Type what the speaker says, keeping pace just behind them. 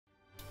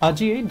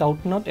আজি এই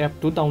Doubtnut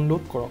এপটো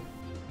ডাউনলোড কৰক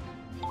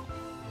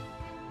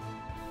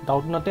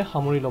Doubtnut-এ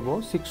সামৰি ল'ব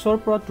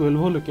 6 পৰা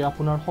 12 লৈকে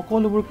আপোনাৰ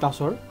সকলোবোৰ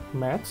ক্লাছৰ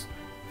ম্যাথছ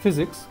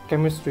ফিজিক্স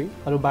কেমিষ্ট্ৰি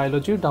আৰু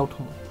বায়োলজিৰ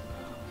ডাউটসমূহ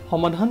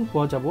সমাধান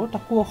পোৱা যাব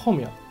তাকো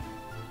অসমীয়া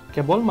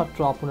কেৱল মাত্ৰ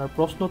আপোনাৰ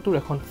প্ৰশ্নটোৰ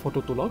এখন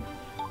ফটো তোলক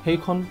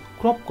সেইখন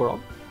ক্ৰপ কৰক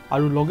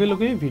আৰু লগে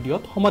লগে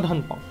ভিডিঅ'ত সমাধান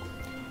পাওক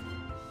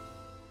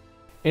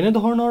এনে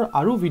ধৰণৰ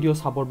আৰু ভিডিঅ'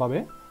 চাবৰ বাবে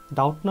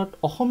Doubtnut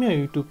অসমীয়া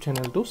ইউটিউব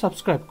চেনেলটো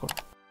সাবস্ক্ৰাইব কৰক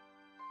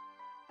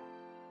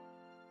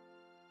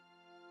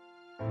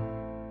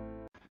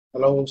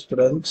Hello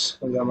students,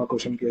 our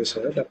question is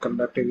the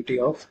conductivity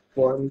of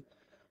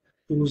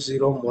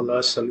 0.20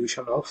 molar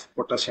solution of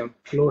potassium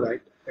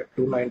chloride at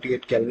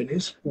 298 Kelvin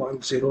is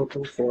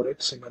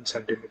 0.0248 Siemens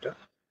centimeter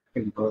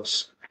inverse.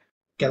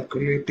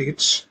 Calculate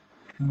its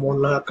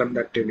molar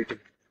conductivity.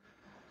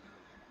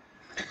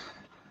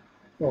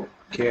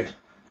 Okay.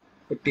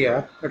 এতিয়া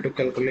এটো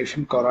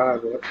ক্যালকুলেশন করার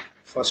আগে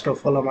ফার্স্ট অফ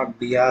অল আমাক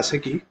দিয়া আছে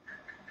কি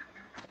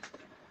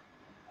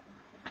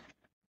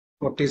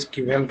what is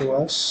given to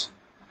us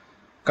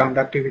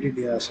conductivity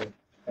দিয়া আছে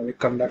আমি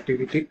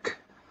conductivity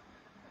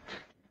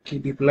কি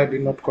দি প্লাই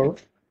ডিনোট করো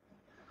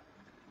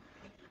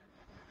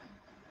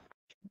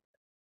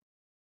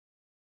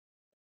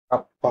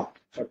আপা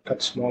অর্থাৎ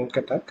স্মল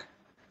কে তাক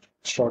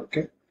শর্ট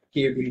কে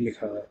কে বি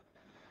লেখা হয়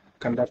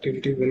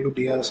conductivity ভ্যালু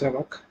দিয়া আছে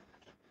আমাক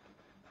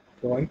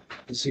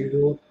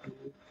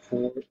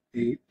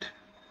 0.0248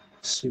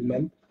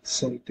 Siemens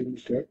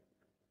centimeter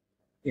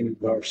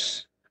inverse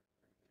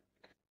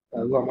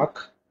আৰু আমাক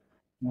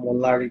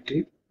molarity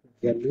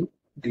value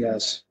দিয়া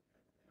আছে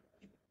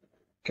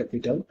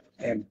capital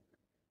M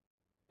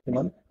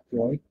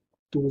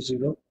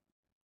 0.20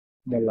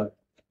 molar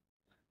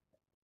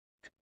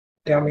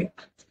এতিয়া আমি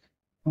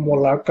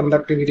molar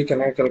conductivity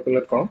কেনেকৈ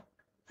calculate কৰোঁ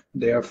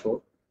therefore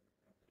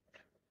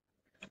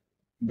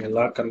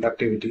molar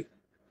conductivity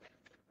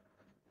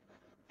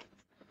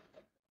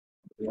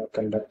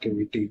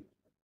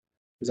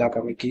যাক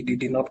আমি কি দি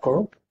ডিনোট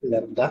কৰোঁ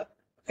lambda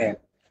n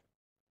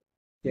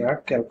year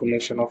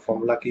calculation of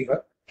formula কি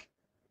হয়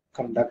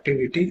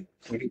conductivity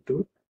into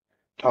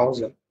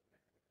 1000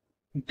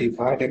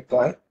 divided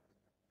by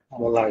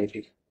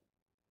molarity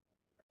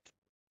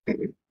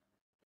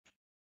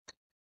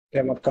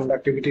আমাৰ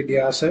conductivity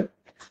দিয়া আছে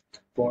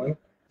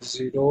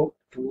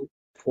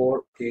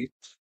 0.0248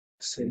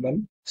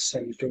 Siemens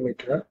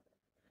centimeter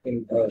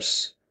inverse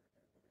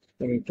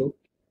into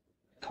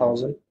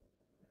 1000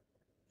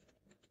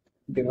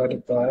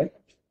 divided by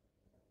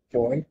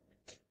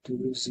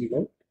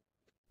 0.20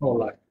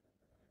 molar.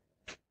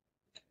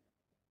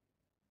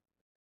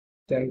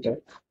 Then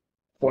the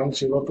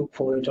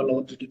 0.0248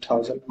 along to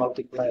 1000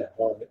 multiply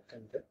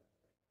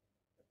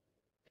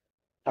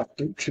up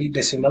to 3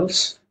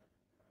 decimals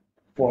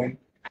point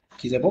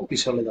কি যাব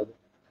পিছলৈ যাব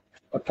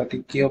অর্থাৎ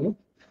কি হবে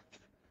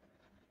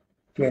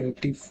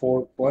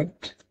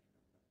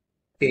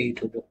 24.8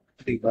 হবে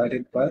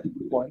divided by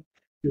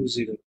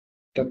 0.20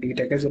 তা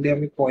দুইটাকে যদি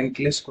আমি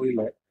পয়েন্টলেস কৰি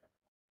লওঁ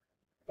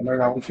আমাৰ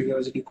ৰাউন্ড ফিগাৰ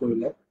যদি কৰি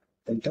লওঁ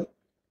তেন্তে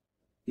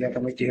ইয়াত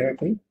আমি কি হয়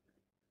কই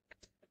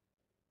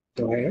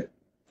দহায়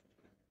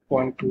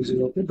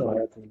 0.20 কে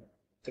দহায় কৰি লওঁ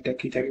তেতিয়া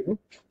কি থাকিব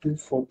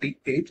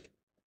 248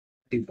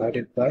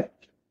 divided by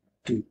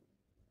 2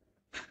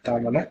 তাৰ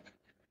মানে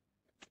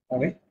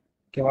আমি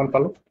কিমান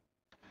পালো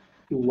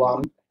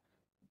 1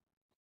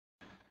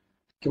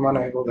 কিমান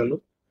আহিব value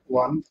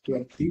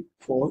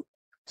 124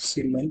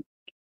 Siemens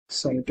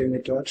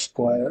centimeter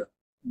square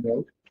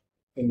mole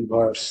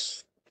inverse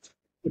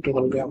এটো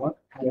হলগে আমার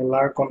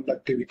molar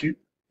conductivity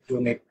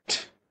unit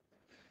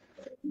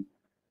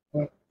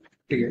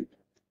ঠিক আছে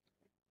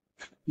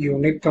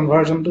unit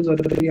conversion to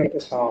যদি আমি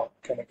চাও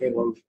কেনেকৈ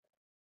হল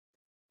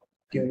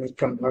unit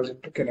conversion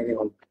to কেনেকৈ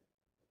হল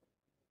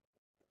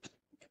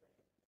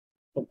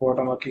ওপৰত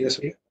আমাৰ কি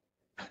আছে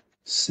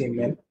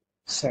Siemens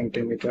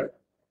centimeter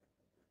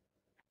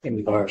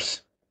inverse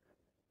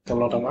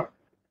তলত আমাৰ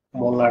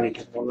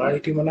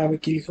molarity মানে আমি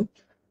কি লিখো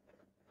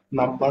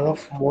number of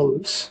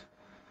moles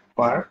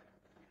per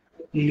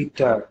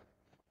liter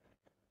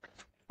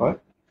হয়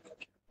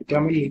এতিয়া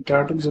আমি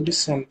লিটাৰটো যদি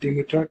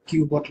সেন্টিমিটাৰ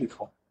কিউবত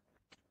লিখো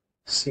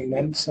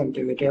Siemens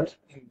centimeter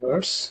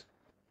inverse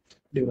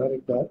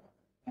divided by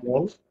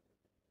mole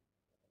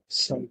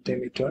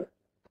centimeter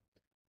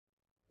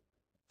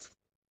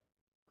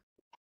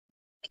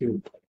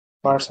cube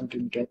per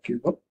centimeter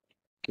cube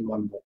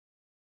কিমান হ'ব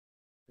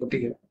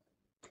গতিকে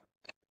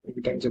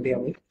এইটা যদি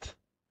আমি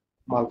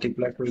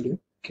মাল্টিপ্লাই কৰি দিওঁ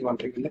কিমান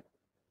থাকিলে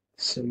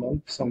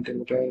Siemens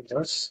centimeter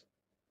inverse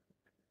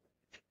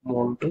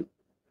mole to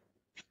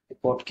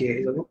ওপৰত কি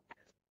আহি যাব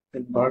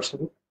ইনভাৰ্স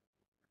হ'ব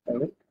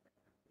আৰু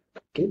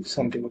 2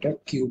 centimeter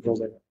cube हो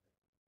जाएगा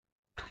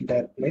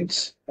that means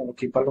আমি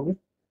কি পালো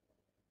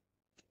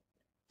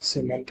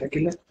Siemens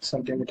থাকিলে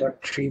centimeter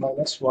 3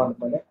 minus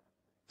 1 মানে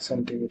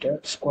centimeter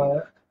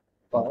square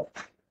per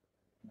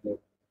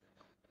mole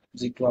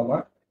যিটো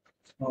আমাৰ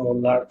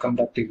molar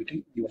conductivity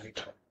unit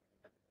হয়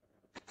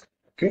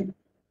okay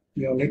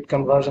unit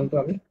conversion to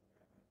আমি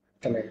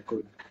কেনেকৈ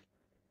কৰিম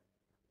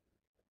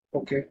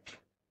okay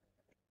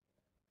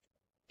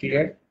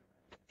clear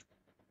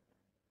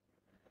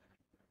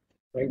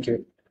Thank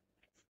you.